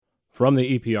From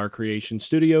the EPR Creation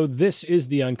Studio, this is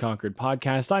the Unconquered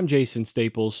Podcast. I'm Jason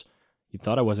Staples. You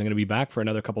thought I wasn't going to be back for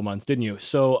another couple months, didn't you?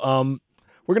 So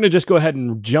we're going to just go ahead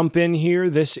and jump in here.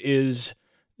 This is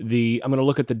I'm going to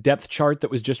look at the depth chart that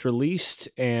was just released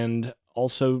and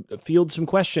also field some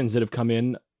questions that have come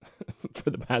in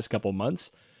for the past couple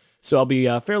months. So I'll be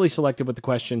fairly selective with the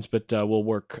questions, but we'll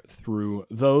work through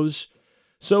those.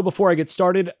 So before I get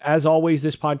started, as always,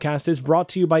 this podcast is brought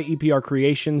to you by EPR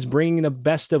Creations, bringing the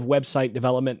best of website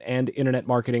development and internet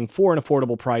marketing for an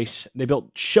affordable price. They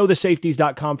built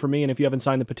showthesafeties.com for me, and if you haven't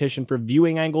signed the petition for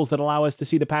viewing angles that allow us to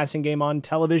see the passing game on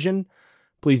television,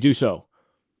 please do so.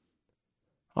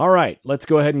 All right, let's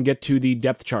go ahead and get to the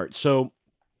depth chart. So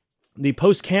the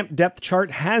post-camp depth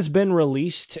chart has been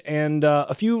released, and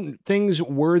a few things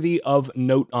worthy of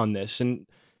note on this. And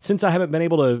since I haven't been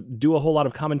able to do a whole lot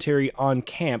of commentary on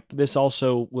camp, this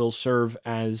also will serve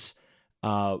as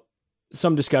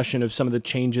some discussion of some of the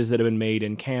changes that have been made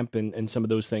in camp and some of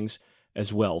those things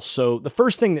as well. So the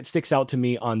first thing that sticks out to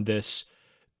me on this,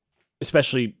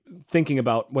 especially thinking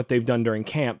about what they've done during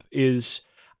camp, is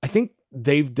I think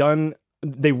they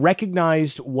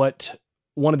recognized what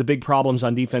one of the big problems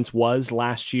on defense was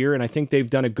last year, and I think they've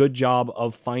done a good job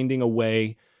of finding a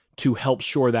way to help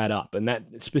shore that up. And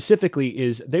that specifically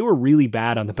is they were really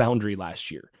bad on the boundary last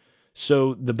year.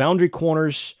 So the boundary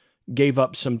corners gave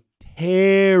up some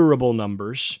terrible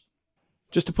numbers.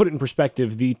 Just to put it in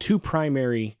perspective, the two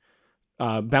primary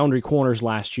boundary corners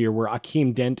last year were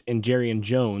Akeem Dent and Jarrian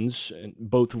Jones,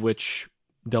 both of which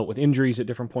dealt with injuries at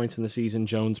different points in the season.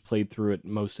 Jones played through it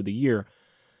most of the year.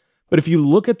 But if you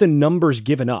look at the numbers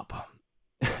given up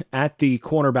at the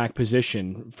cornerback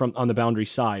position on the boundary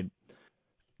side,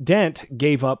 Dent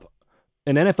gave up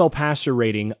an NFL passer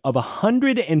rating of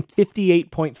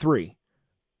 158.3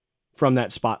 from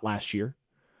that spot last year,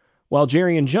 while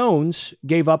Jarrian Jones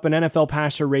gave up an NFL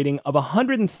passer rating of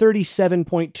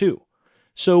 137.2.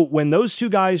 So when those two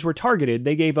guys were targeted,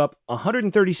 they gave up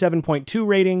 137.2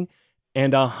 rating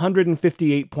and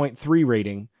 158.3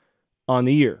 rating on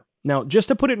the year. Now, just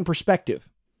to put it in perspective,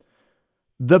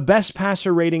 the best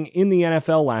passer rating in the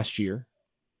NFL last year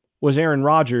was Aaron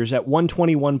Rodgers at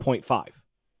 121.5.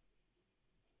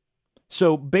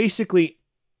 So basically,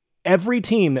 every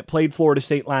team that played Florida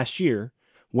State last year,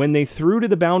 when they threw to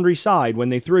the boundary side, when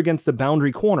they threw against the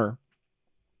boundary corner,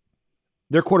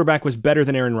 their quarterback was better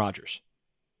than Aaron Rodgers.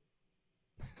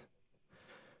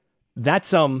 That's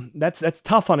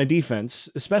tough on a defense,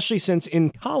 especially since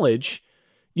in college,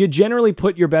 you generally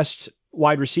put your best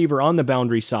wide receiver on the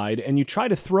boundary side, and you try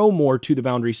to throw more to the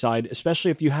boundary side, especially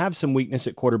if you have some weakness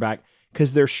at quarterback,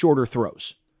 because they're shorter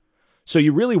throws. So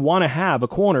you really want to have a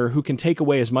corner who can take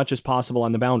away as much as possible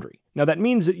on the boundary. Now that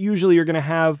means that usually you're going to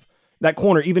have that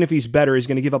corner, even if he's better, is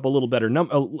going to give up a little bit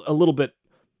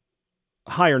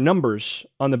higher numbers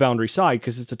on the boundary side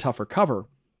because it's a tougher cover.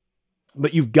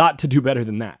 But you've got to do better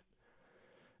than that.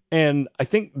 And I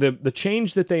think the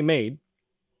change that they made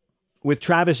with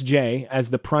Travis Jay as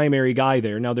the primary guy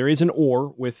there. Now there is an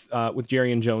or with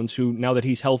Jarrian Jones, who now that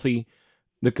he's healthy,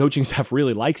 the coaching staff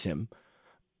really likes him.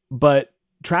 But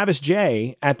Travis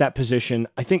Jay at that position,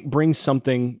 I think, brings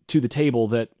something to the table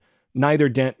that neither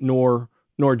Dent nor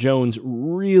Jones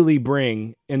really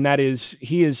bring, and that is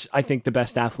he is, I think, the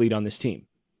best athlete on this team.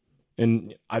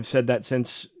 And I've said that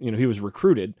since he was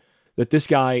recruited, that this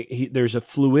guy, there's a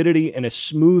fluidity and a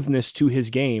smoothness to his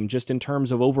game, just in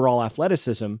terms of overall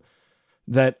athleticism,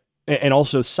 that, and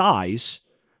also size,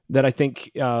 that I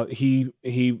think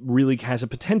he really has a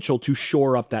potential to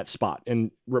shore up that spot.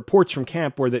 And reports from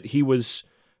camp were that he was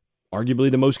arguably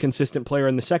the most consistent player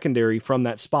in the secondary from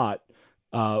that spot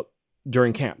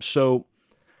during camp. So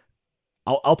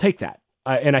I'll take that.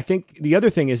 And I think the other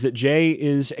thing is that Jay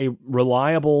is a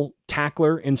reliable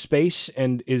tackler in space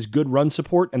and is good run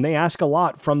support. And they ask a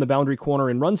lot from the boundary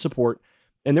corner in run support.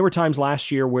 And there were times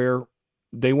last year where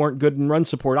they weren't good in run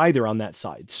support either on that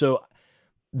side. So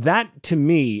that, to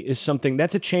me, is something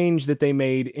that's a change that they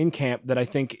made in camp that I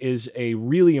think is a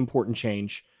really important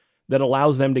change that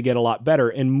allows them to get a lot better.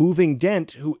 And moving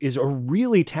Dent, who is a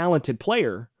really talented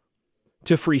player,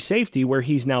 to free safety, where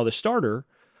he's now the starter,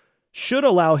 should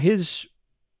allow his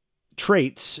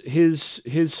traits, his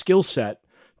skill set,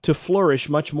 to flourish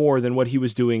much more than what he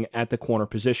was doing at the corner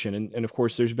position. And of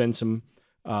course, there's been some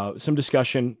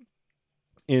discussion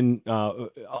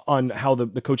on how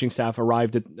the coaching staff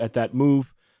arrived at that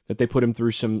move, that they put him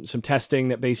through some testing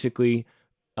that basically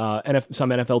some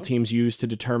NFL teams use to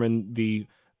determine the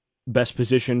best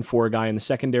position for a guy in the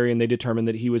secondary, and they determined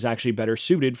that he was actually better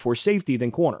suited for safety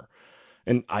than corner.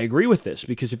 And I agree with this,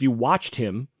 because if you watched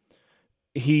him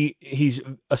he's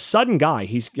a sudden guy.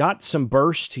 He's got some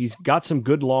burst. He's got some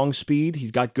good long speed.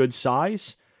 He's got good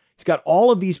size. He's got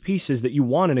all of these pieces that you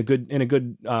want in a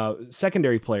good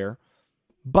secondary player,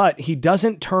 but he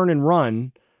doesn't turn and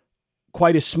run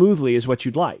quite as smoothly as what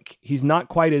you'd like. He's not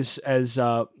quite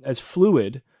as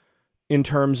fluid in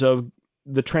terms of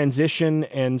the transition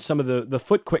and some of the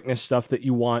foot quickness stuff that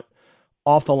you want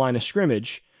off the line of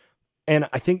scrimmage. And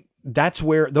I think those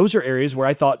are areas where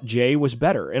I thought Jay was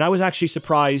better. And I was actually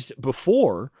surprised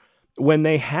before when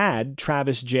they had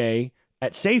Travis Jay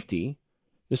at safety.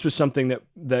 This was something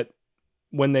that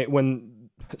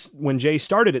when Jay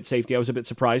started at safety, I was a bit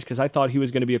surprised because I thought he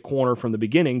was going to be a corner from the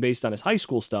beginning based on his high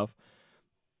school stuff,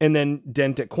 and then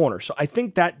Dent at corner. So I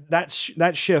think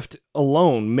that shift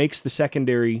alone makes the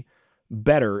secondary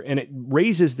better, and it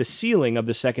raises the ceiling of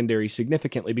the secondary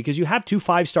significantly because you have 2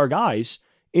 5-star guys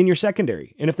in your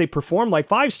secondary. And if they perform like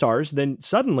 5 stars, then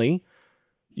suddenly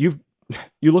you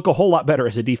look a whole lot better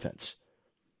as a defense.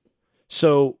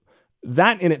 So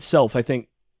that in itself, I think,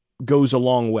 goes a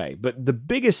long way. But the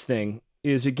biggest thing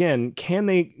is, again,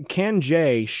 can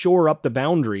Jay shore up the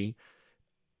boundary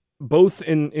both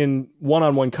in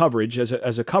one-on-one coverage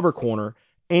as a cover corner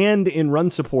and in run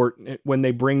support when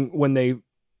they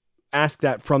ask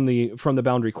that from the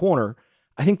boundary corner?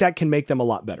 I think that can make them a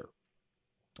lot better.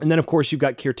 And then, of course, you've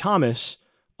got Keir Thomas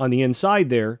on the inside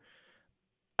there.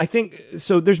 I think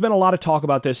so. There's been a lot of talk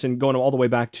about this, and going all the way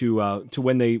back to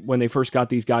when they first got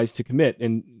these guys to commit.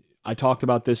 And I talked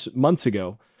about this months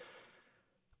ago.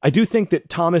 I do think that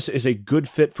Thomas is a good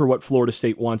fit for what Florida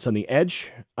State wants on the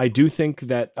edge. I do think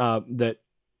that that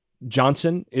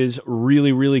Johnson is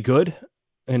really, really good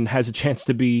and has a chance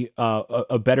to be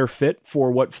a better fit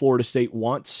for what Florida State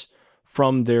wants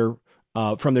from their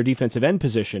defensive end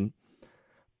position.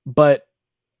 But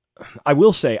I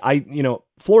will say,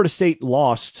 Florida State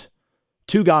lost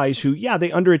 2 guys who, they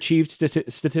underachieved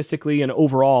statistically and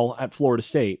overall at Florida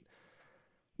State.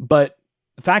 But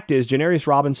the fact is, Janarius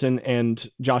Robinson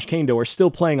and Josh Kando are still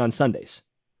playing on Sundays.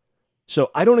 So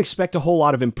I don't expect a whole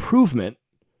lot of improvement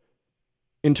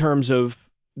in terms of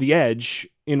the edge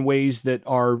in ways that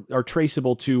are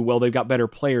traceable to, well, they've got better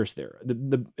players there.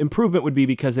 The improvement would be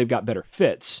because they've got better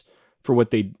fits for what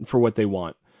they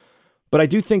want. But I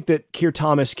do think that Keir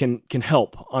Thomas can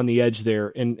help on the edge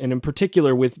there, and in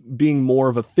particular with being more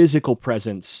of a physical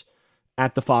presence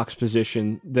at the Fox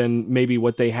position than maybe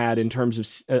what they had in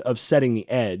terms of setting the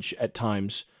edge at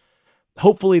times.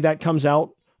 Hopefully that comes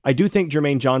out. I do think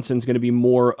Jermaine Johnson's going to be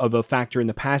more of a factor in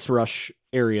the pass rush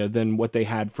area than what they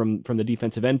had from the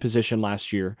defensive end position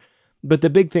last year. But the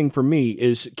big thing for me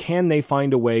is, can they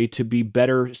find a way to be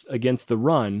better against the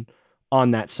run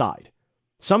on that side?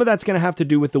 Some of that's going to have to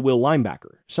do with the will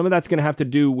linebacker. Some of that's going to have to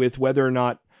do with whether or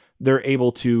not they're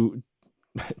able to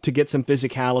get some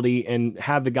physicality and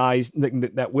have the guys,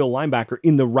 that will linebacker,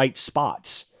 in the right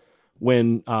spots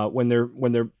when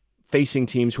they're facing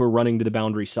teams who are running to the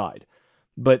boundary side.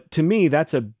 But to me,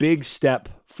 that's a big step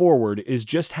forward, is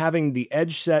just having the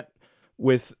edge set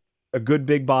with a good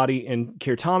big body in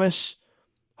Keir Thomas.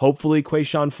 Hopefully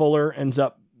Quayshawn Fuller ends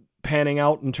up panning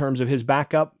out in terms of his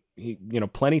backup. He,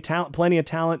 plenty of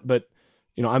talent, but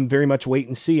I'm very much wait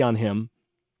and see on him.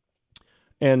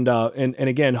 And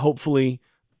again, hopefully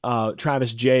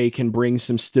Travis Jay can bring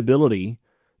some stability,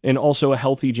 and also a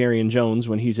healthy Jarrian Jones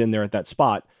when he's in there at that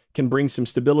spot can bring some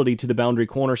stability to the boundary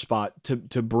corner spot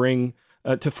to bring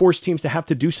to force teams to have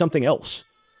to do something else.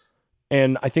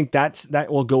 And I think that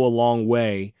will go a long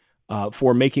way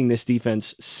for making this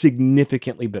defense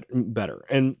significantly better.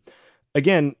 And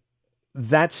again,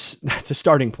 that's a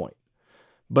starting point,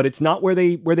 but it's not where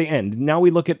they end. Now we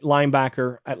look at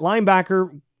linebacker. At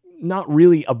linebacker, not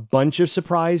really a bunch of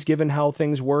surprise given how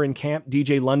things were in camp.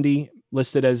 DJ Lundy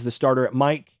listed as the starter at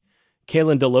Mike,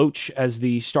 Kalen DeLoach as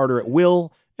the starter at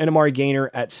Will, and Amari Gaynor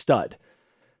at stud.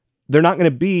 They're not going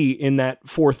to be in that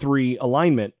 4-3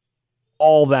 alignment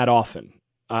all that often.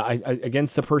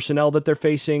 Against the personnel that they're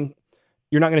facing,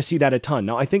 you're not going to see that a ton.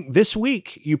 Now, I think this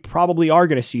week you probably are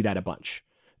going to see that a bunch.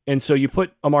 And so you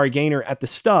put Amari Gaynor at the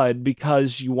stud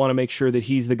because you want to make sure that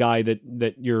he's the guy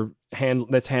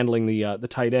that's handling the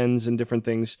tight ends and different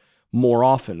things more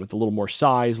often, with a little more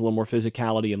size, a little more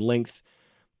physicality and length.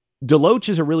 DeLoach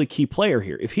is a really key player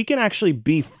here. If he can actually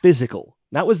be physical,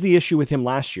 that was the issue with him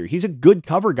last year. He's a good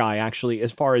cover guy, actually,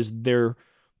 as far as their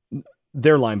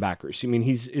linebackers. I mean,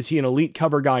 is he an elite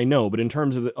cover guy? No, but in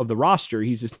terms of the roster,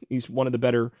 he's one of the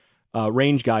better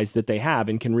range guys that they have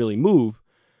and can really move.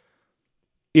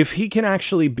 If he can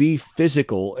actually be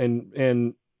physical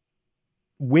and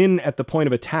win at the point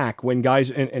of attack when guys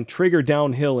and trigger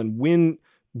downhill and win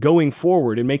going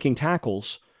forward and making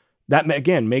tackles, That,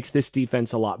 again, makes this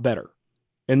defense a lot better.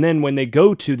 And then when they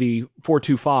go to the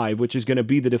 4-2-5, which is going to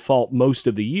be the default most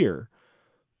of the year,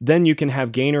 then you can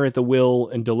have Gaynor at the will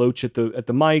and Deloach at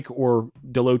the mic, or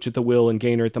Deloach at the will and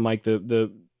Gaynor at the mic.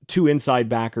 The two inside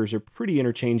backers are pretty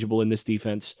interchangeable in this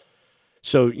defense.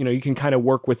 So, you can kind of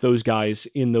work with those guys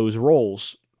in those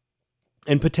roles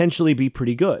and potentially be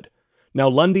pretty good. Now,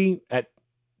 Lundy at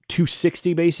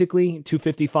 260, basically,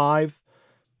 255,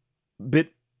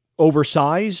 bit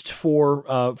oversized for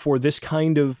this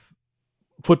kind of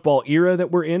football era that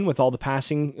we're in, with all the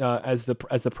passing as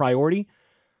the priority.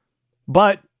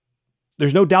 But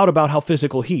there's no doubt about how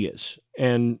physical he is.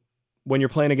 And when you're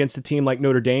playing against a team like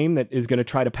Notre Dame that is going to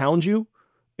try to pound you,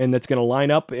 and that's going to line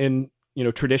up in,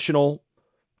 traditional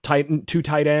two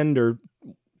tight end or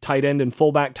tight end and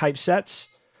fullback type sets,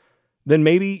 then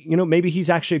maybe he's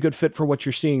actually a good fit for what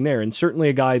you're seeing there. And certainly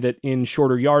a guy that in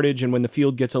shorter yardage and when the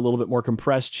field gets a little bit more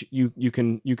compressed, you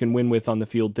can win with on the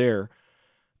field there.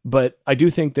 But I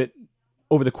do think that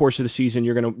over the course of the season,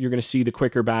 you're gonna see the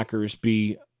quicker backers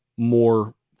be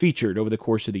more featured over the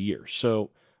course of the year. So,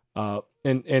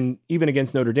 and even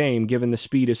against Notre Dame, given the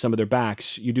speed of some of their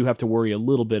backs, you do have to worry a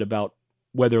little bit about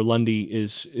whether Lundy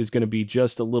is going to be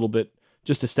just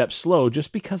a step slow,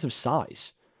 just because of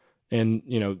size. And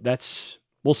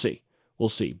we'll see.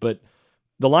 But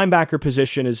the linebacker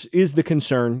position is the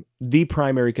concern, the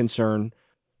primary concern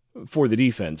for the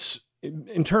defense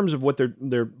in terms of what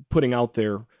they're putting out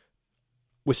there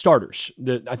with starters.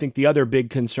 I think the other big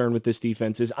concern with this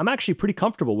defense is I'm actually pretty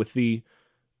comfortable with the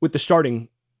starting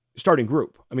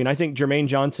group. I mean, I think Jermaine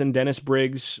Johnson, Dennis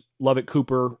Briggs, Lovett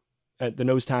Cooper at the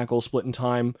nose tackle, splitting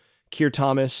time, Keir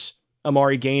Thomas,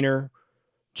 Amari Gaynor,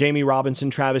 Jamie Robinson,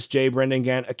 Travis Jay, Brendan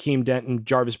Gant, Akeem Denton,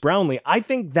 Jarvis Brownlee. I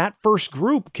think that first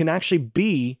group can actually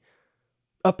be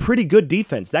a pretty good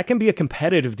defense. That can be a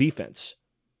competitive defense.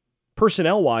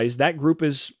 Personnel-wise, that group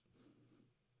is,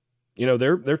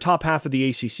 they're top half of the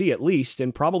ACC at least,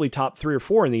 and probably top 3 or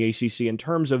 4 in the ACC in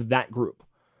terms of that group.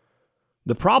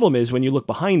 The problem is when you look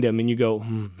behind him and you go,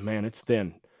 man, it's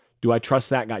thin. Do I trust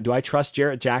that guy? Do I trust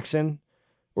Jarrett Jackson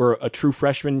or a true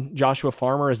freshman Joshua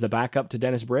Farmer as the backup to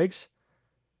Dennis Briggs?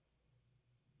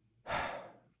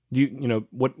 What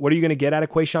are you going to get out of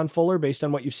Quayshawn Fuller based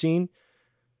on what you've seen?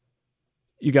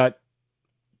 You got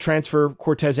transfer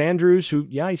Cortez Andrews, who,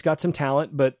 he's got some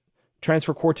talent, but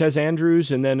transfer Cortez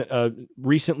Andrews, and then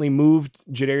recently moved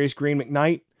Jadarius Green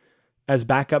McKnight as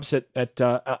backups at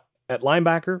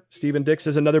linebacker. Steven Dix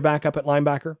is another backup at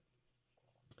linebacker.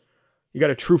 You got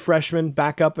a true freshman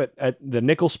backup at the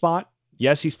nickel spot.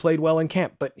 Yes, he's played well in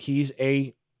camp, but he's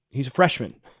a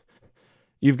freshman.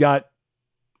 You've got,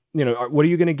 what are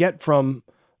you going to get from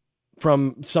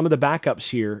some of the backups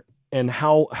here, and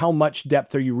how much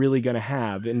depth are you really going to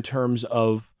have in terms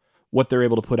of what they're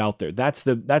able to put out there? That's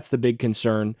the big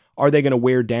concern. Are they going to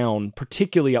wear down,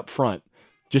 particularly up front,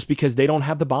 just because they don't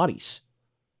have the bodies?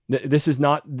 This is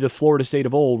not the Florida State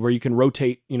of old where you can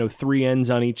rotate, 3 ends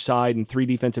on each side and 3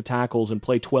 defensive tackles and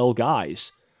play 12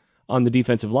 guys on the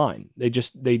defensive line. They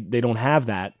don't have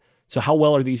that. So how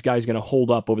well are these guys going to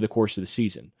hold up over the course of the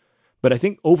season? But I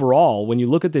think overall, when you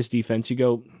look at this defense, you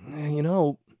go,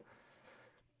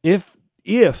 if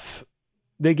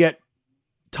they get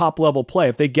top level play,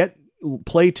 if they get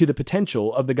play to the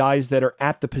potential of the guys that are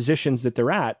at the positions that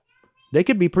they're at, they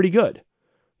could be pretty good.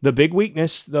 The big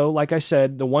weakness, though, like I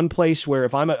said, the one place where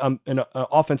if I'm an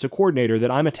offensive coordinator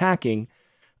that I'm attacking,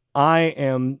 I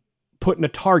am putting a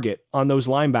target on those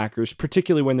linebackers,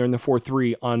 particularly when they're in the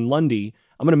 4-3 on Lundy.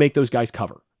 I'm going to make those guys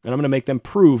cover, and I'm going to make them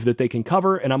prove that they can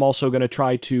cover, and I'm also going to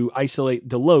try to isolate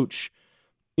Deloach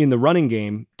in the running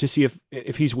game to see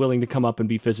if he's willing to come up and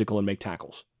be physical and make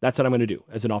tackles. That's what I'm going to do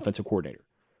as an offensive coordinator.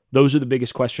 Those are the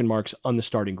biggest question marks on the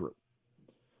starting group.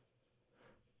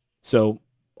 So,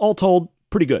 all told,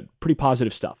 pretty good, pretty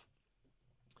positive stuff.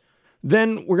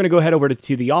 Then we're going to go ahead over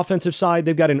to the offensive side.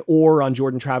 They've got an or on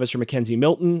Jordan Travis or Mackenzie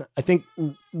Milton. I think,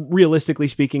 realistically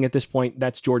speaking, at this point,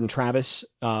 that's Jordan Travis.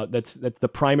 That's the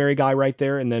primary guy right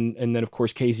there, and then of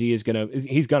course KZ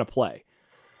he's gonna play.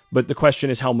 But the question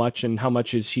is how much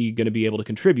is he going to be able to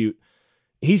contribute?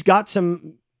 He's got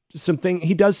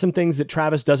he does some things that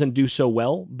Travis doesn't do so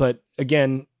well. But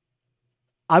again,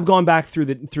 I've gone back through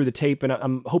the tape, and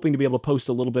I'm hoping to be able to post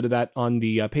a little bit of that on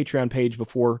the Patreon page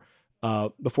before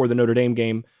the Notre Dame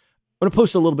game. I'm going to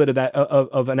post a little bit of that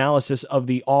of analysis of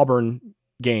the Auburn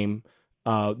game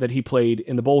that he played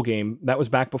in the bowl game. That was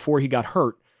back before he got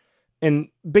hurt. And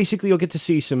basically, you'll get to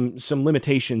see some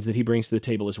limitations that he brings to the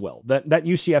table as well. That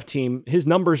UCF team, his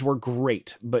numbers were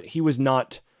great, but he was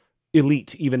not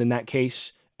elite even in that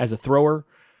case as a thrower.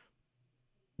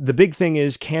 the big thing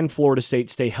is, can Florida State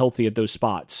stay healthy at those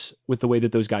spots with the way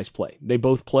that those guys play? They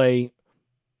both play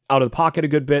out of the pocket a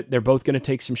good bit. They're both going to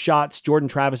take some shots. Jordan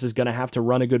Travis is going to have to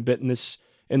run a good bit in this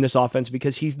offense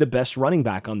because he's the best running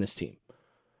back on this team.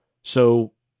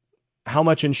 So how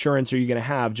much insurance are you going to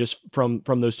have just from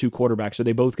those two quarterbacks? Are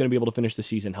they both going to be able to finish the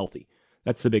season healthy?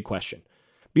 That's the big question.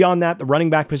 Beyond that, the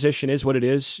running back position is what it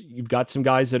is. You've got some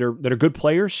guys that are good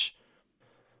players.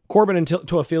 Corbin and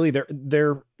Toafili,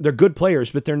 they're good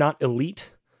players, but they're not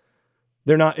elite.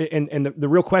 They're not, and the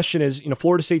real question is,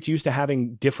 Florida State's used to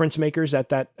having difference makers at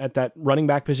that running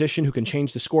back position who can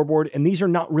change the scoreboard, and these are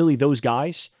not really those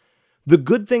guys. The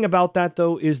good thing about that,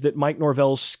 though, is that Mike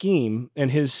Norvell's scheme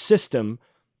and his system,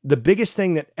 the biggest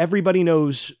thing that everybody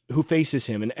knows who faces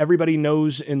him and everybody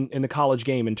knows in the college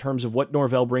game in terms of what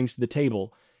Norvell brings to the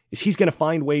table is he's going to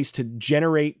find ways to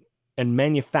generate and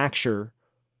manufacture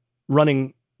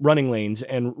running lanes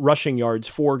and rushing yards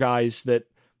for guys that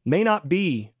may not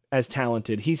be as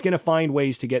talented. He's going to find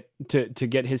ways to get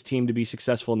his team to be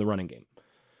successful in the running game.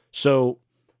 So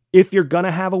if you're going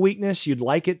to have a weakness, you'd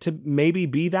like it to maybe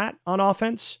be that on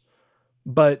offense,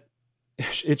 but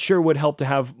it sure would help to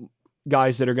have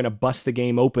guys that are going to bust the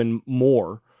game open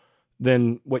more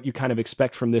than what you kind of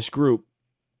expect from this group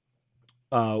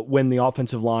when the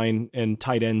offensive line and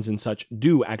tight ends and such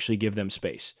do actually give them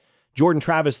space. Jordan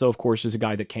Travis, though, of course, is a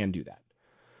guy that can do that.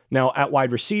 Now, at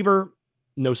wide receiver,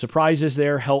 no surprises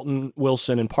there. Helton,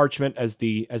 Wilson, and Parchment as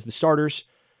the starters,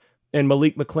 and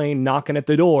Malik McClain knocking at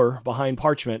the door behind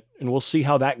Parchment, and we'll see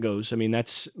how that goes. I mean, I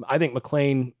think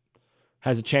McClain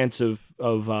has a chance of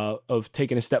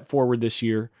taking a step forward this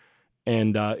year,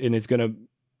 and is going to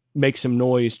make some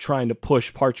noise trying to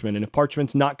push Parchment. And if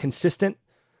Parchment's not consistent,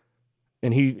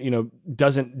 and he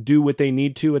doesn't do what they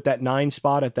need to at that 9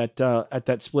 spot at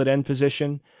that split end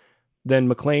position, then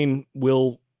McClain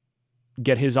will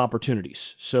get his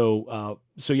opportunities. So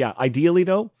yeah, ideally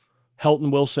though,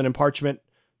 Helton, Wilson, and Parchment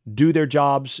do their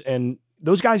jobs, and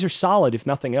those guys are solid if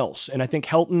nothing else. And I think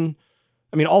Helton,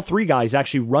 all 3 guys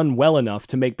actually run well enough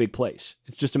to make big plays.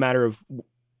 It's just a matter of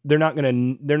we're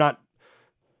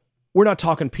not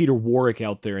talking Peter Warrick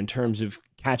out there in terms of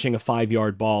catching a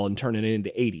 5-yard ball and turning it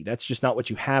into 80. That's just not what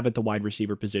you have at the wide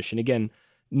receiver position. Again,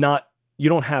 you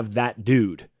don't have that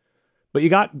dude, but you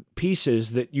got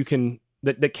pieces that you can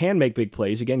that can make big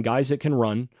plays. Again, guys that can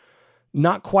run,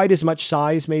 not quite as much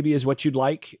size maybe as what you'd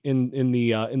like in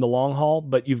the long haul,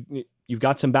 but you've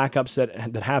got some backups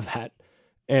that have that.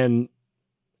 And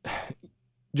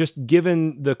just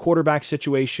given the quarterback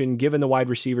situation, given the wide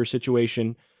receiver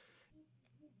situation,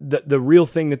 the real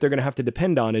thing that they're going to have to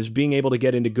depend on is being able to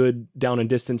get into good down and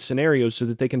distance scenarios so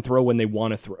that they can throw when they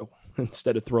want to throw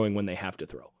instead of throwing when they have to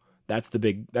throw. That's the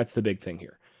big thing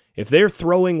here. If they're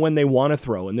throwing when they want to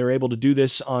throw and they're able to do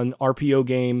this on RPO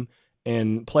game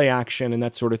and play action and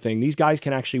that sort of thing, these guys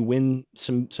can actually win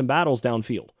some battles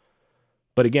downfield.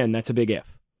 But again, that's a big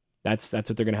if. That's what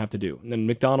they're going to have to do. And then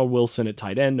McDonald, Wilson at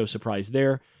tight end, no surprise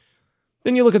there.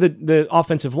 Then you look at the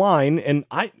offensive line, and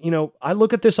I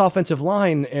look at this offensive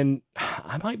line, and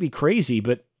I might be crazy,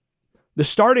 but the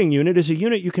starting unit is a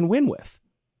unit you can win with.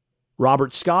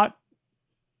 Robert Scott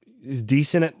is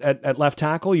decent at left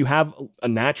tackle. You have a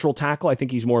natural tackle. I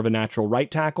think he's more of a natural right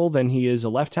tackle than he is a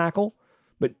left tackle,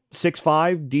 but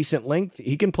 6'5", decent length.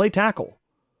 He can play tackle.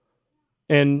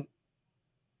 And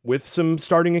with some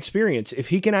starting experience, if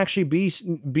he can actually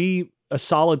be a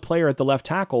solid player at the left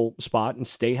tackle spot and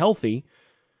stay healthy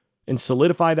and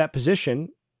solidify that position,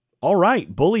 all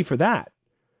right, bully for that.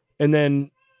 And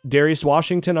then Darius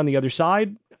Washington on the other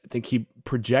side, I think he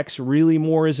projects really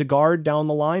more as a guard down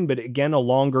the line, but again, a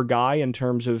longer guy in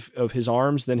terms of his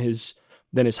arms than his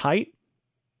height,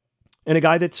 and a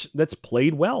guy that's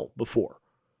played well before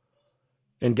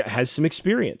and has some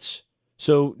experience.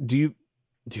 So do you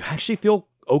actually feel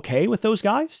okay with those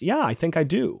guys? Yeah, I think I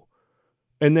do.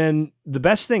 And then the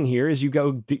best thing here is you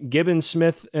go Gibbons,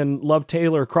 Smith, and Love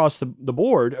Taylor across the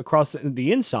board, across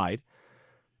the inside.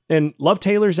 And Love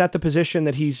Taylor's at the position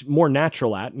that he's more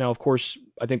natural at. Now, of course,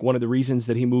 I think one of the reasons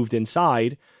that he moved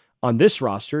inside on this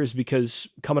roster is because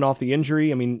coming off the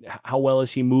injury, how well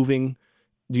is he moving?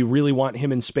 Do you really want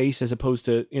him in space as opposed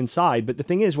to inside? But the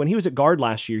thing is, when he was at guard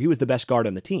last year, he was the best guard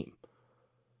on the team.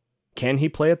 Can he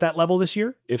play at that level this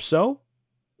year? If so,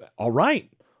 all right.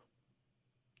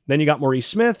 Then you got Maurice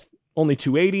Smith, only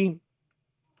 280,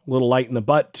 a little light in the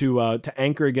butt to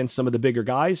anchor against some of the bigger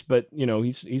guys, but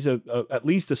he's at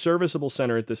least a serviceable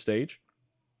center at this stage,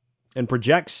 and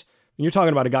projects. And you're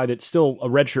talking about a guy that's still a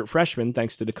redshirt freshman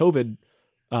thanks to the COVID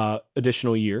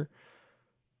additional year,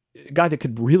 a guy that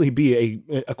could really be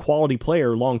a quality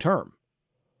player long term.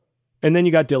 And then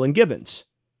you got Dylan Gibbons.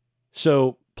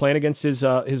 So playing against his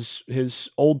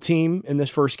old team in this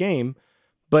first game.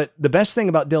 But the best thing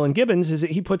about Dylan Gibbons is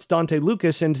that he puts Dante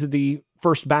Lucas into the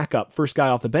first backup, first guy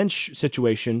off the bench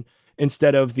situation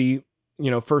instead of the,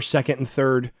 first, second, and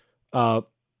third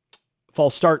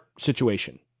false start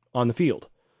situation on the field.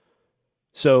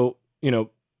 So,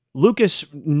 Lucas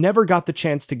never got the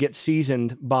chance to get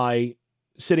seasoned by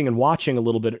sitting and watching a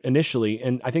little bit initially.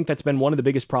 And I think that's been one of the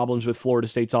biggest problems with Florida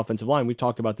State's offensive line. We've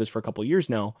talked about this for a couple of years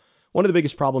now. One of the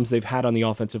biggest problems they've had on the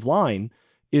offensive line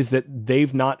is that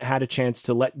they've not had a chance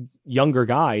to let younger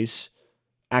guys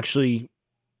actually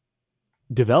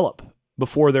develop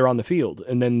before they're on the field.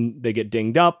 And then they get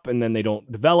dinged up and then they don't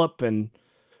develop and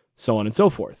so on and so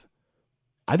forth.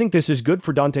 I think this is good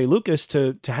for Dante Lucas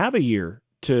to have a year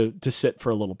to sit for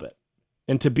a little bit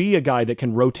and to be a guy that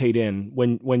can rotate in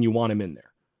when you want him in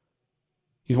there.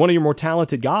 He's one of your more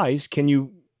talented guys. Can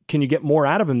you get more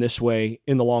out of him this way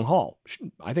in the long haul?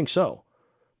 I think so.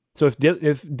 So if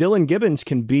Dylan Gibbons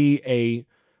can be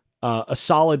a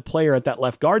solid player at that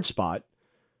left guard spot,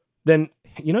 then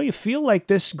you feel like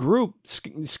this group,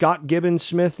 Scott, Gibbons,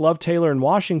 Smith, Love, Taylor, and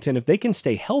Washington, if they can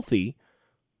stay healthy,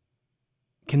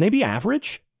 can they be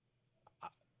average?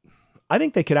 I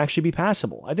think they could actually be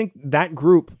passable. I think that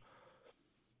group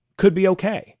could be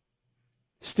okay.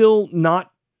 Still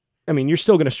not, you're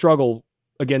still going to struggle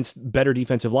against better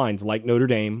defensive lines like Notre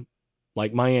Dame,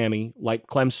 like Miami, like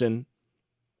Clemson,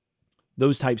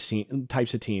 those types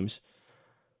of teams.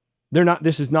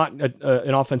 This is not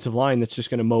an offensive line that's just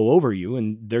going to mow over you,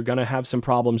 and they're going to have some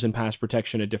problems in pass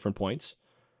protection at different points.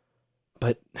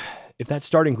 But if that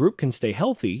starting group can stay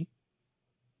healthy,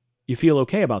 you feel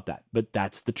okay about that. But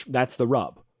that's the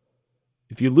rub.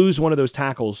 If you lose one of those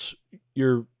tackles,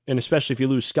 and especially if you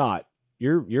lose Scott,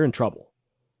 you're in trouble.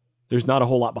 There's not a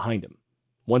whole lot behind him.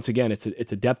 Once again, it's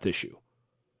a depth issue.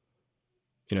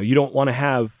 You don't want to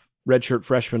have redshirt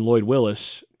freshman Lloyd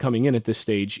Willis coming in at this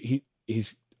stage.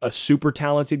 He's a super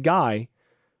talented guy,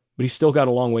 but he's still got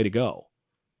a long way to go.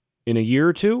 In a year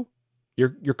or two,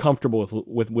 you're comfortable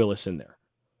with Willis in there.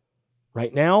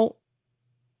 Right now,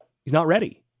 he's not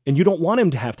ready, and you don't want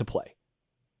him to have to play.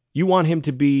 You want him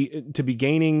to be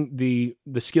gaining the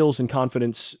skills and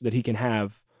confidence that he can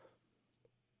have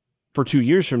for 2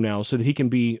 years from now, so that he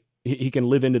can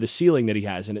live into the ceiling that he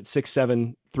has. And at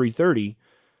 6'7", 330,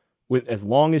 with as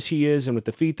long as he is and with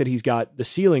the feet that he's got, the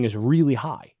ceiling is really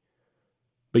high.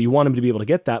 But you want him to be able to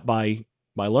get that by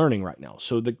learning right now.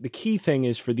 So the key thing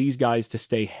is for these guys to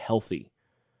stay healthy.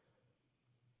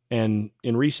 And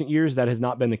in recent years, that has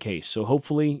not been the case. So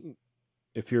hopefully,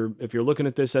 if you're looking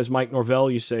at this as Mike Norvell,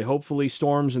 you say, hopefully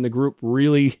Storms and the group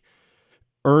really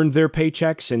earned their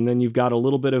paychecks, and then you've got a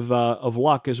little bit of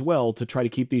luck as well to try to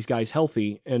keep these guys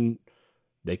healthy, and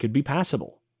they could be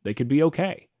passable. They could be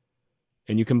okay.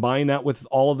 And you combine that with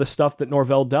all of the stuff that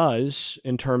Norvell does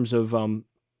in terms of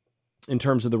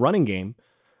the running game,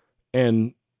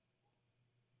 and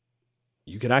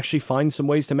you could actually find some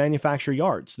ways to manufacture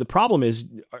yards. The problem is,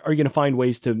 are you going to find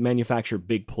ways to manufacture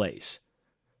big plays?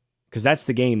 Because that's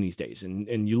the game these days.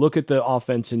 And you look at the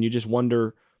offense and you just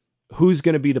wonder who's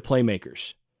going to be the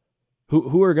playmakers,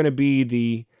 who are going to be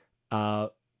the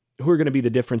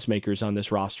difference makers on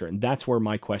this roster. And that's where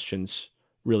my questions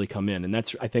really come in. And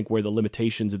that's, I think, where the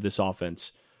limitations of this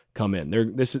offense come in. They're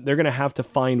going to have to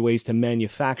find ways to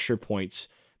manufacture points,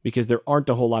 because there aren't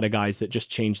a whole lot of guys that just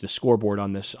change the scoreboard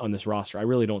on this roster. I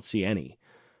really don't see any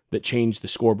that change the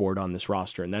scoreboard on this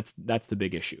roster, and that's the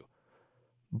big issue.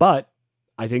 But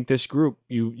I think this group,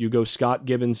 you go Scott,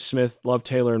 Gibbons, Smith, Love,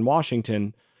 Taylor, and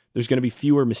Washington, there's going to be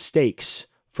fewer mistakes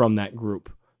from that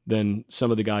group than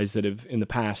some of the guys that have in the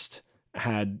past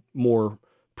had more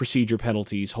procedure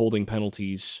penalties, holding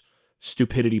penalties,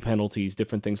 stupidity penalties,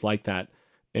 different things like that.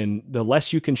 And the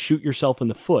less you can shoot yourself in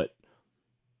the foot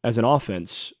as an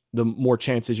offense, the more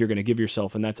chances you're going to give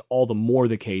yourself. And that's all the more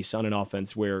the case on an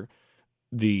offense where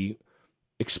the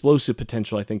explosive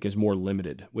potential, I think, is more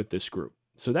limited with this group.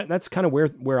 So that's kind of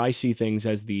where I see things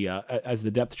as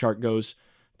the depth chart goes.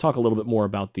 Talk a little bit more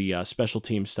about the special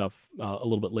team stuff a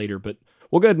little bit later, but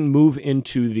we'll go ahead and move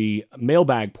into the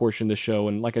mailbag portion of the show.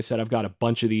 And like I said, I've got a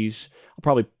bunch of these. I'll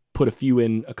probably put a few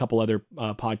in a couple other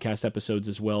podcast episodes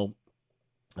as well.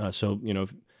 So,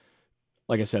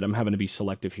 like I said, I'm having to be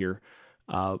selective here.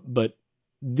 But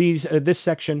this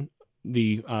section,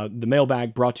 the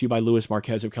mailbag, brought to you by Louis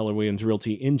Marquez of Keller Williams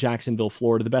Realty in Jacksonville,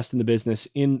 Florida, the best in the business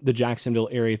in the Jacksonville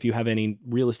area. If you have any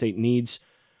real estate needs,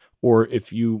 or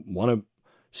if you want to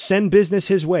send business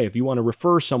his way, if you want to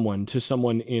refer someone to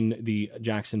someone in the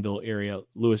Jacksonville area,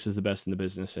 Louis is the best in the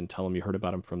business, and tell him you heard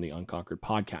about him from the Unconquered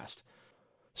podcast.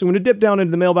 So I'm going to dip down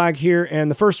into the mailbag here, and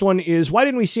the first one is, why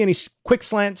didn't we see any quick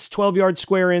slants, 12-yard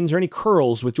square ins, or any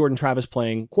curls with Jordan Travis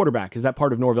playing quarterback? Is that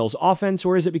part of Norvell's offense,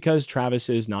 or is it because Travis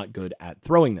is not good at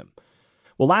throwing them?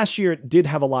 Well, last year it did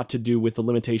have a lot to do with the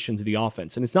limitations of the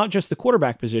offense, and it's not just the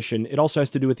quarterback position, it also has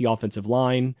to do with the offensive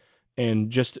line and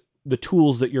just the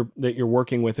tools that you're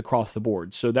working with across the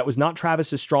board. So that was not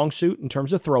Travis's strong suit in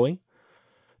terms of throwing.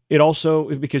 It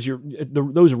also, because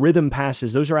those rhythm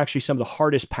passes, those are actually some of the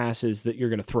hardest passes that you're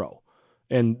going to throw.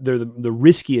 And they're the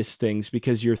riskiest things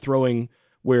because you're throwing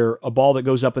where a ball that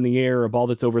goes up in the air, a ball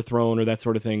that's overthrown, or that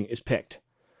sort of thing is picked.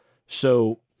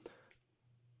 So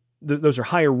those are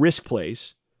higher risk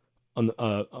plays on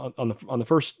the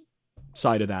first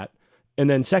side of that. And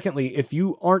then secondly, if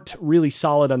you aren't really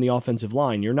solid on the offensive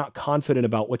line, you're not confident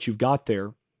about what you've got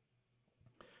there,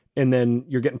 and then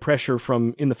you're getting pressure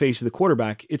from in the face of the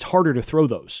quarterback, it's harder to throw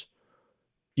those.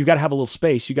 You've got to have a little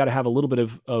space. You got to have a little bit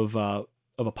of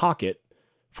a pocket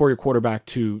for your quarterback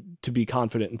to be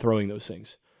confident in throwing those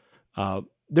things.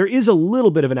 There is a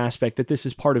little bit of an aspect that this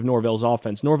is part of Norvell's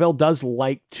offense. Norvell does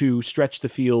like to stretch the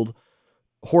field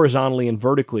horizontally and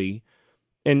vertically,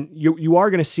 and you are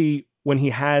going to see when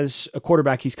he has a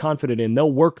quarterback he's confident in,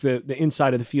 they'll work the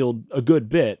inside of the field a good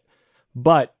bit,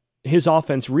 but his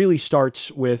offense really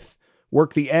starts with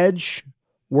work the edge,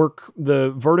 work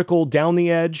the vertical down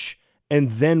the edge,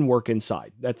 and then work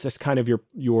inside. That's kind of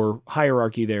your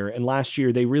hierarchy there. And last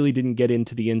year, they really didn't get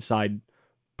into the inside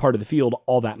part of the field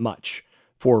all that much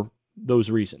for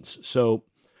those reasons. So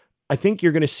I think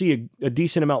you're going to see a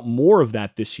decent amount more of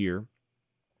that this year,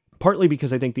 partly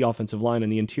because I think the offensive line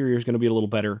and the interior is going to be a little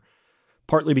better,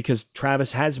 partly because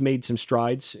Travis has made some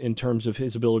strides in terms of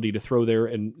his ability to throw there,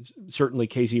 and certainly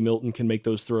KZ Milton can make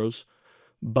those throws.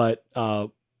 But I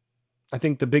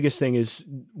think the biggest thing is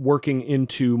working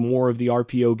into more of the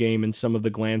RPO game and some of the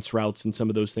glance routes and some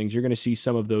of those things. You're going to see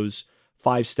some of those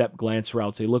 5-step glance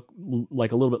routes. They look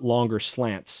like a little bit longer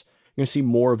slants. You're going to see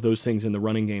more of those things in the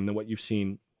running game than what you've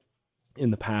seen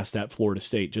in the past at Florida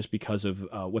State, just because of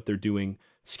what they're doing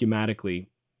schematically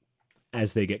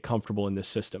as they get comfortable in this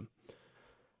system.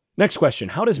 Next question.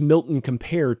 How does Milton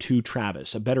compare to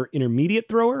Travis? A better intermediate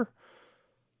thrower?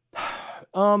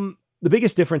 The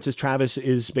biggest difference is Travis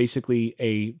is basically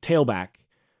a tailback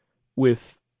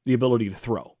with the ability to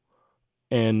throw.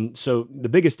 And so the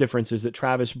biggest difference is that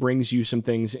Travis brings you some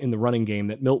things in the running game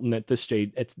that Milton at this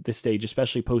stage,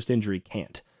 especially post-injury,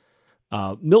 can't.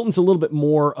 Milton's a little bit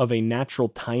more of a natural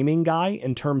timing guy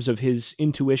in terms of his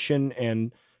intuition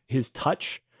and his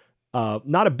touch.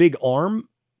 Not a big arm,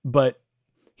 but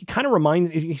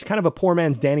he's kind of a poor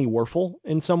man's Danny Werfel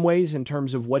in some ways in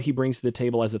terms of what he brings to the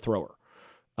table as a thrower.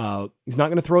 He's not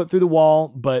going to throw it through the wall,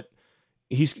 but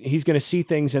he's going to see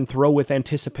things and throw with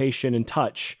anticipation and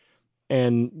touch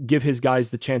and give his guys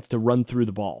the chance to run through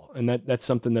the ball. And that's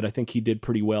something that I think he did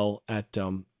pretty well at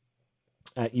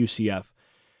UCF.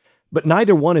 But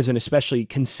neither one is an especially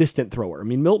consistent thrower. I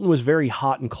mean, Milton was very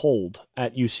hot and cold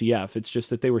at UCF. It's just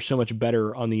that they were so much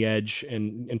better on the edge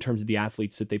and in terms of the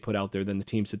athletes that they put out there than the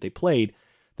teams that they played,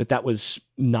 that was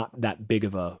not that big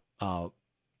of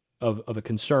a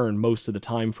concern most of the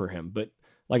time for him. But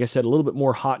like I said, a little bit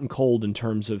more hot and cold in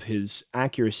terms of his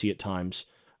accuracy at times.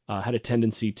 Had a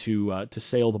tendency to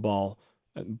sail the ball,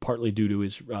 partly due to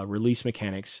his release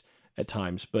mechanics at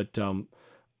times. But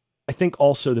I think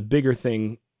also the bigger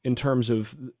thing in terms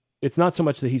of, it's not so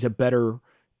much that he's a better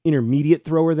intermediate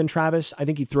thrower than Travis. I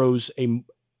think he throws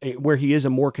where he is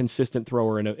a more consistent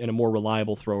thrower and a more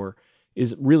reliable thrower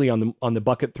is really on the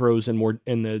bucket throws and more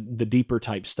in the deeper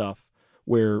type stuff,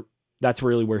 where that's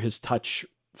really where his touch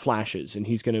flashes, and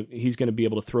he's gonna be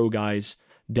able to throw guys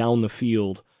down the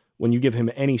field. When you give him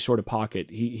any sort of pocket,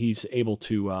 he's able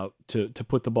to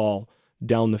put the ball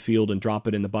down the field and drop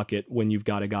it in the bucket when you've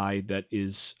got a guy that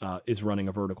is running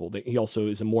a vertical. He also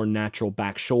is a more natural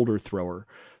back shoulder thrower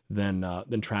than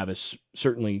Travis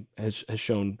certainly has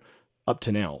shown up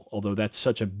to now, although that's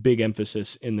such a big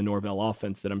emphasis in the Norvell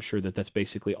offense that I'm sure that's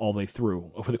basically all they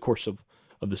threw over the course of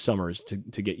the summer is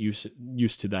to get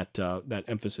used to that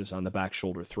emphasis on the back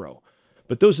shoulder throw.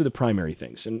 But those are the primary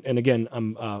things. And again,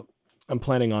 I'm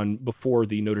planning on, before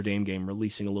the Notre Dame game,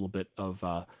 releasing a little bit of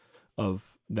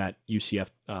that UCF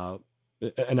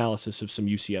analysis of some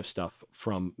UCF stuff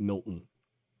from Milton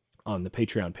on the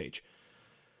Patreon page.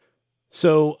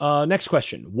 So next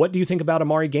question. What do you think about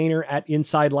Amari Gaynor at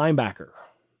inside linebacker?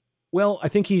 Well, I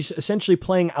think he's essentially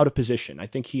playing out of position. I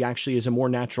think he actually is a more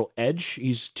natural edge.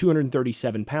 He's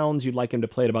 237 pounds. You'd like him to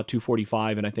play at about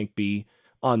 245 and I think be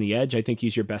on the edge. I think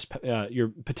he's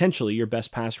potentially your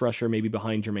best pass rusher, maybe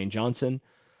behind Jermaine Johnson.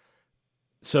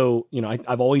 So,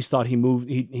 I've always thought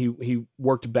he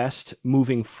worked best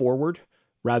moving forward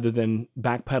rather than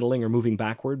backpedaling or moving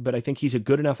backward, but I think he's a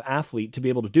good enough athlete to be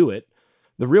able to do it.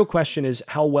 The real question is,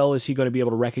 how well is he going to be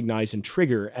able to recognize and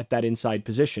trigger at that inside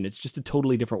position? It's just a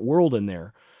totally different world in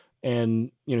there.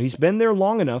 And, he's been there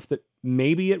long enough that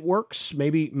maybe it works.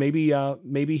 Maybe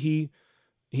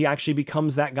he actually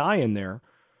becomes that guy in there.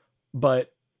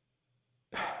 But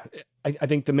I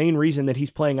think the main reason that he's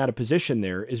playing out of position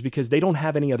there is because they don't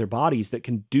have any other bodies that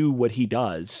can do what he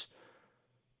does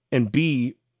and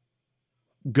be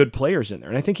good players in there.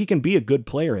 And I think he can be a good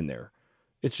player in there.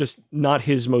 It's just not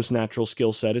his most natural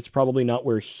skill set. It's probably not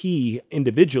where he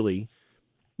individually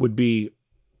would be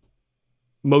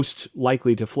most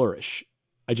likely to flourish.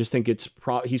 I just think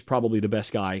he's probably the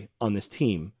best guy on this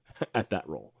team at that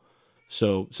role.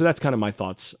 So that's kind of my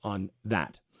thoughts on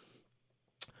that.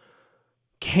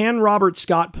 Can Robert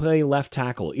Scott play left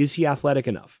tackle? Is he athletic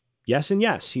enough? Yes and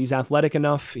yes. He's athletic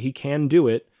enough. He can do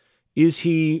it. Is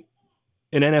he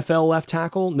an NFL left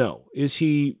tackle? No. Is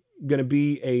he going to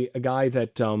be a guy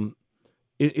that,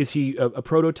 is he a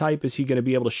prototype? Is he going to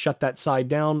be able to shut that side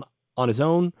down on his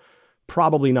own?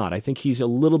 Probably not. I think he's a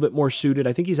little bit more suited.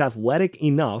 I think he's athletic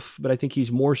enough, but I think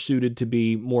he's more suited to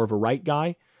be more of a right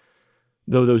guy,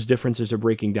 though those differences are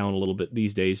breaking down a little bit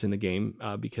these days in the game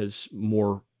because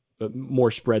more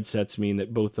spread sets mean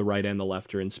that both the right and the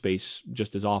left are in space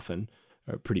just as often,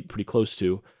 or pretty close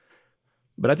to.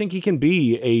 But I think he can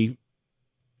be a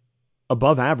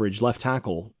above average left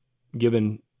tackle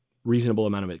given reasonable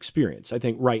amount of experience. I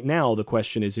think right now the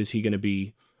question is he going to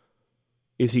be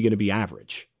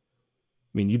average?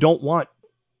 I mean, you don't want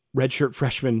redshirt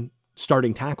freshmen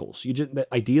starting tackles.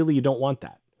 Ideally you don't want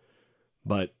that.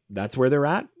 But that's where they're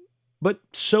at. But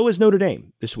so is Notre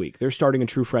Dame this week. They're starting a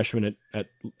true freshman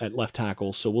at left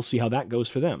tackle, so we'll see how that goes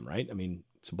for them, right? I mean,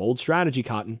 it's a bold strategy,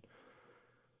 Cotton.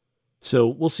 So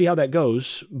we'll see how that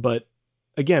goes. But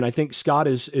again, I think Scott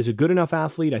is a good enough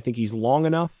athlete. I think he's long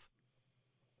enough,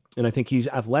 and I think he's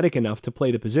athletic enough to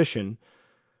play the position.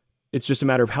 It's just a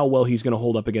matter of how well he's going to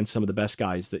hold up against some of the best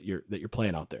guys that you're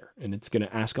playing out there. And it's going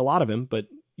to ask a lot of him, but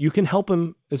you can help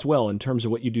him as well in terms of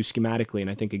what you do schematically. And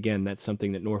I think, again, that's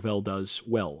something that Norvell does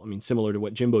well. I mean, similar to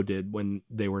what Jimbo did when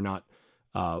they were not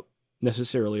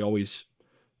necessarily always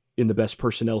in the best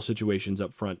personnel situations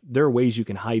up front. There are ways you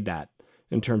can hide that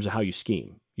in terms of how you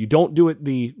scheme. You don't do it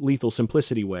the Lethal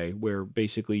Simplicity way, where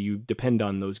basically you depend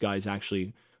on those guys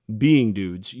actually being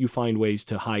dudes. You find ways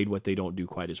to hide what they don't do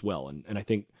quite as well. And I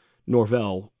think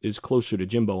Norvell is closer to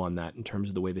Jimbo on that in terms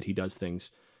of the way that he does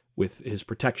things with his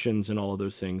protections and all of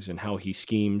those things and how he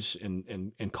schemes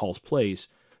and calls plays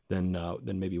than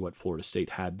maybe what Florida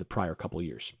State had the prior couple of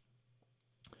years.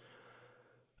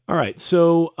 All right,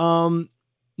 so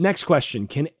next question.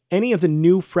 Can any of the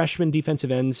new freshman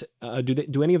defensive ends,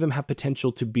 do any of them have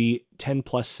potential to be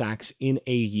 10-plus sacks in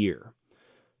a year?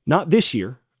 Not this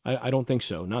year. I don't think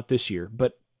so. Not this year.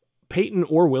 But Peyton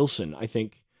or Wilson, I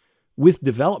think, with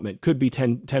development, could be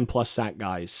 10-plus sack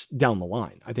guys down the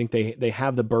line. I think they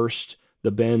have the burst,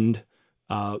 the bend,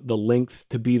 the length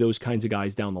to be those kinds of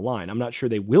guys down the line. I'm not sure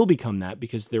they will become that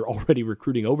because they're already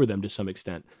recruiting over them to some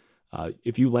extent.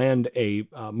 If you land a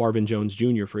Marvin Jones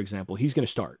Jr., for example, he's going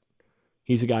to start.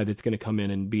 He's a guy that's going to come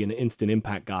in and be an instant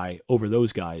impact guy over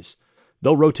those guys.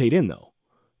 They'll rotate in, though.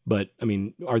 But, I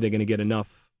mean, are they going to get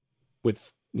enough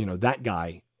with that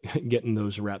guy getting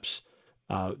those reps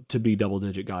to be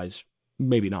double-digit guys?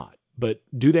 Maybe not. But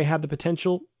do they have the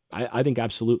potential? I think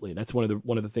absolutely. That's one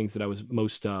of the things that I was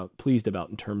most pleased about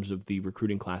in terms of the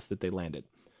recruiting class that they landed.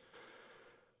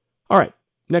 All right,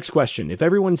 next question. If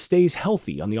everyone stays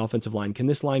healthy on the offensive line, can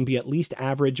this line be at least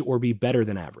average or be better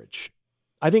than average?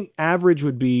 I think average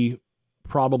would be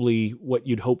probably what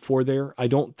you'd hope for there. I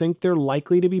don't think they're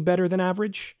likely to be better than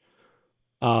average.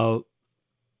 But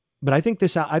I think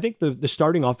the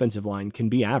starting offensive line can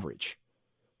be average.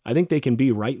 I think they can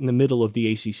be right in the middle of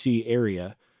the ACC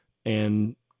area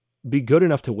and be good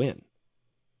enough to win.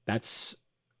 I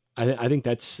think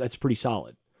that's pretty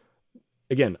solid.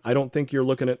 Again, I don't think you're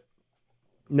looking at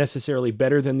necessarily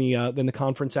better than the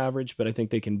conference average, but I think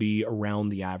they can be around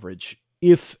the average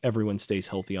if everyone stays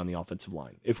healthy on the offensive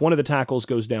line. If one of the tackles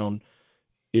goes down,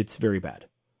 it's very bad.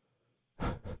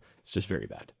 It's just very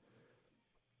bad.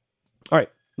 All right.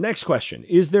 Next question.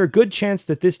 Is there a good chance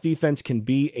that this defense can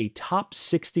be a top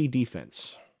 60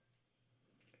 defense?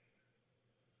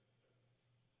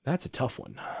 That's a tough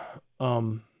one.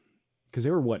 Because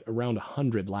they were, around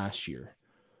 100 last year.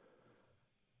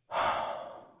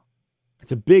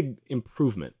 It's a big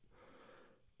improvement.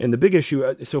 And the big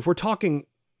issue, so if we're talking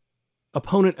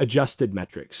opponent-adjusted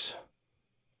metrics,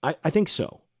 I think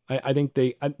so. I think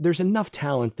there's enough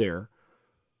talent there,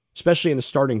 especially in the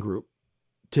starting group,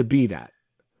 to be that.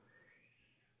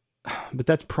 But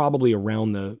that's probably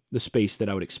around the space that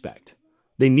I would expect.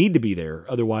 They need to be there.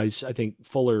 Otherwise, I think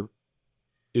Fuller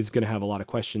is going to have a lot of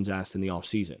questions asked in the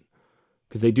offseason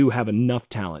because they do have enough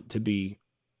talent to be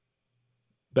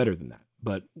better than that.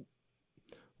 But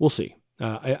we'll see.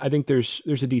 I think there's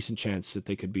a decent chance that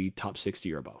they could be top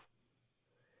 60 or above.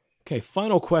 Okay,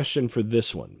 final question for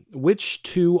this one. Which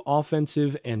two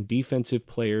offensive and defensive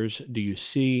players do you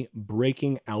see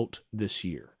breaking out this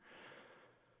year?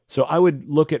 So I would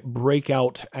look at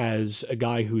breakout as a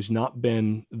guy who's not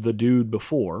been the dude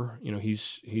before. You know,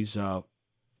 he's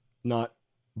not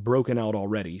broken out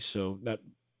already. So that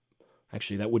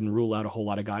wouldn't rule out a whole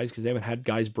lot of guys because they haven't had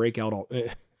guys break out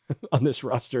on this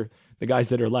roster. The guys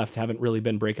that are left haven't really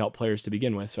been breakout players to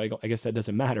begin with. So I guess that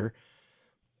doesn't matter.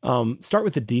 Start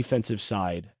with the defensive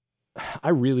side. I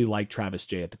really like Travis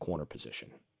Jay at the corner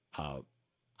position.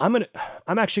 I'm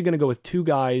actually gonna go with two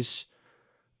guys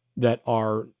that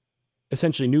are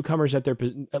essentially newcomers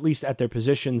at least at their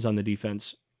positions on the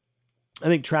defense. I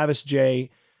think Travis Jay,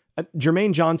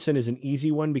 Jermaine Johnson is an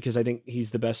easy one because I think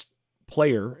he's the best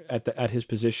player at his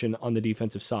position on the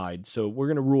defensive side. So we're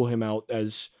gonna rule him out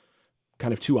as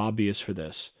kind of too obvious for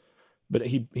this. But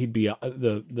he'd be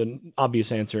the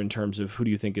obvious answer in terms of who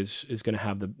do you think is going to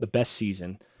have the best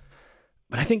season.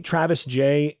 But I think Travis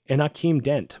Jay and Akeem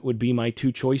Dent would be my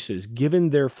two choices.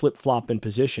 Given their flip-flop in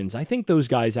positions, I think those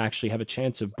guys actually have a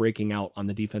chance of breaking out on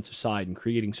the defensive side and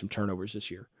creating some turnovers this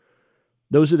year.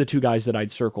 Those are the two guys that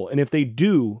I'd circle. And if they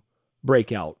do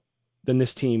break out, then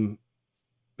this team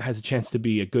has a chance to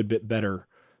be a good bit better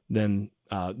than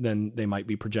they might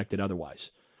be projected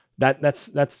otherwise. That's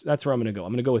where I'm going to go.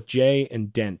 I'm going to go with Jay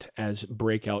and Dent as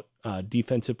breakout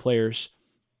defensive players.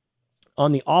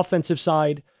 On the offensive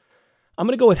side, I'm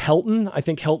going to go with Helton. I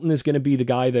think Helton is going to be the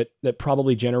guy that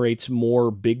probably generates more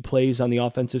big plays on the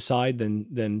offensive side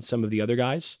than some of the other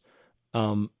guys.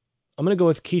 I'm going to go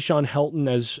with Keyshawn Helton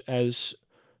as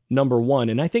number one,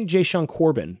 and I think Jashaun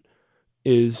Corbin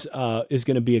is going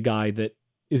to be a guy that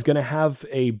is going to have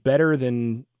a better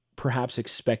than perhaps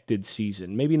expected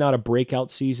season. Maybe not a breakout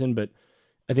season, but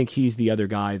I think he's the other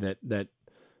guy that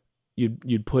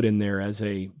you'd put in there as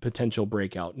a potential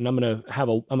breakout. And I'm going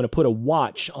to put a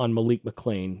watch on Malik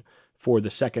McClain for the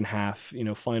second half,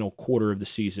 final quarter of the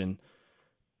season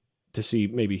to see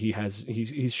maybe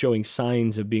he's showing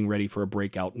signs of being ready for a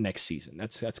breakout next season.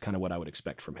 That's kind of what I would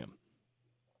expect from him.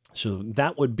 So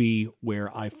that would be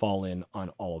where I fall in on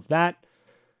all of that.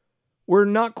 We're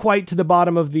not quite to the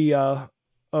bottom of the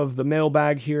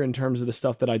mailbag here in terms of the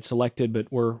stuff that I'd selected,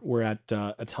 but we're at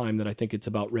a time that I think it's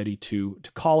about ready to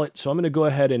call it. So I'm going to go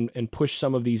ahead and push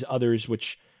some of these others,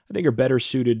 which I think are better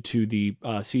suited to the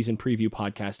season preview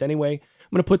podcast anyway. I'm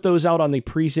going to put those out on the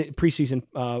preseason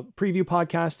preview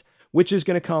podcast, which is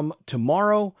going to come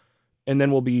tomorrow, and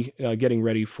then we'll be getting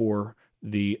ready for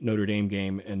the Notre Dame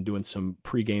game and doing some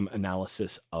pregame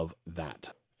analysis of that.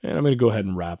 And I'm going to go ahead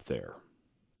and wrap there.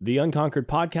 The Unconquered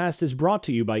Podcast is brought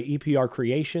to you by EPR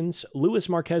Creations, Louis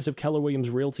Marquez of Keller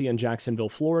Williams Realty in Jacksonville,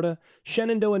 Florida,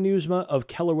 Shenandoah Newsma of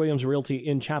Keller Williams Realty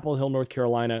in Chapel Hill, North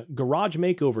Carolina, Garage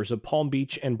Makeovers of Palm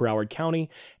Beach and Broward County,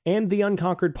 and the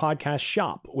Unconquered Podcast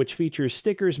Shop, which features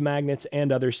stickers, magnets,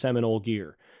 and other Seminole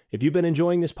gear. If you've been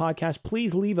enjoying this podcast,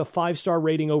 please leave a 5-star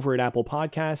rating over at Apple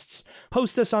Podcasts,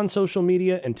 post us on social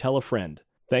media, and tell a friend.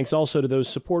 Thanks also to those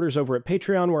supporters over at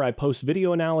Patreon, where I post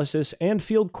video analysis and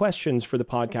field questions for the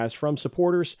podcast from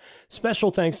supporters.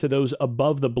 Special thanks to those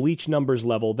above the bleach numbers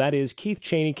level. That is Keith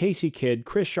Cheney, Casey Kidd,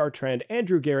 Chris Chartrand,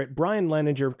 Andrew Garrett, Brian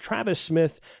Leninger, Travis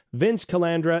Smith, Vince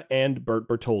Calandra, and Bert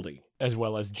Bertoldi, as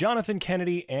well as Jonathan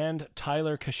Kennedy and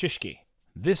Tyler Kashishki.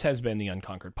 This has been the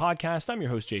Unconquered Podcast. I'm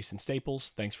your host, Jason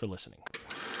Staples. Thanks for listening.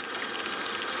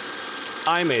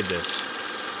 I made this.